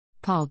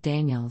Paul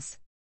Daniels.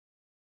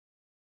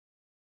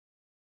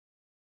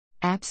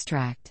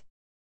 Abstract.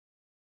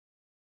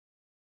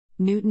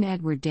 Newton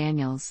Edward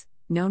Daniels,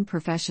 known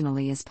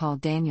professionally as Paul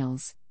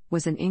Daniels,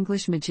 was an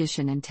English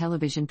magician and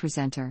television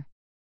presenter.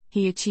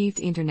 He achieved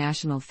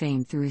international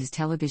fame through his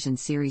television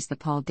series The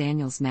Paul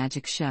Daniels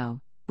Magic Show,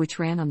 which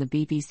ran on the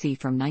BBC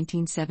from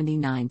 1979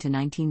 to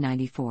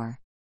 1994.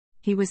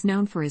 He was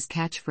known for his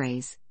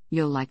catchphrase,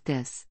 "You'll like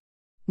this."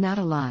 Not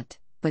a lot,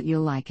 but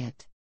you'll like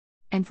it.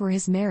 And for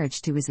his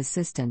marriage to his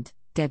assistant,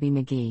 Debbie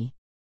McGee.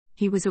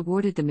 He was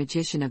awarded the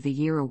Magician of the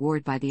Year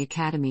award by the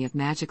Academy of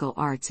Magical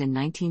Arts in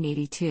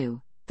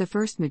 1982, the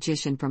first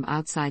magician from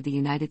outside the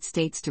United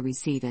States to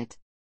receive it.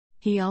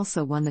 He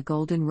also won the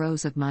Golden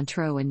Rose of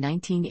Montreux in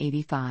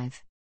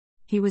 1985.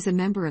 He was a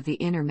member of the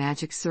Inner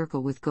Magic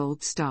Circle with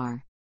Gold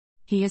Star.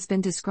 He has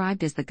been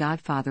described as the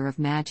godfather of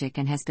magic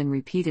and has been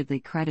repeatedly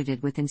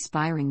credited with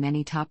inspiring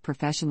many top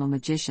professional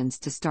magicians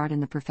to start in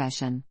the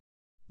profession.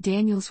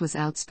 Daniels was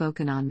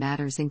outspoken on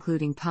matters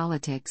including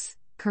politics,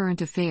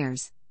 current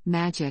affairs,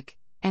 magic,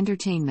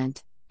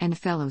 entertainment, and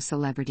fellow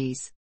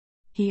celebrities.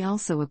 He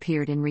also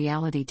appeared in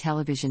reality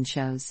television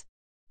shows.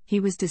 He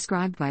was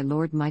described by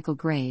Lord Michael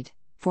Grade,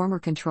 former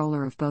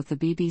controller of both the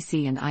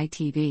BBC and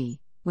ITV,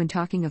 when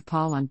talking of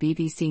Paul on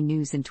BBC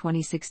News in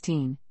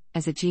 2016,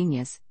 as a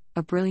genius,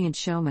 a brilliant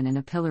showman and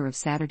a pillar of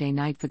Saturday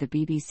night for the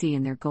BBC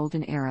in their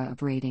golden era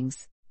of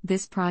ratings.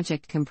 This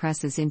project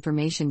compresses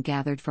information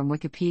gathered from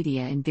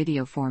Wikipedia in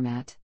video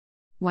format.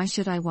 Why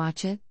should I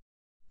watch it?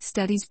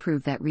 Studies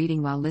prove that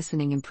reading while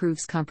listening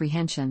improves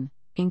comprehension,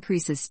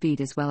 increases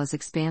speed as well as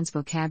expands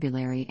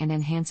vocabulary and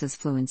enhances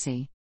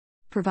fluency.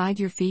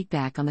 Provide your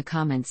feedback on the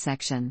comments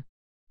section.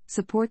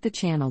 Support the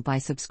channel by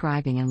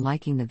subscribing and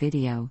liking the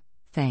video.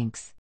 Thanks.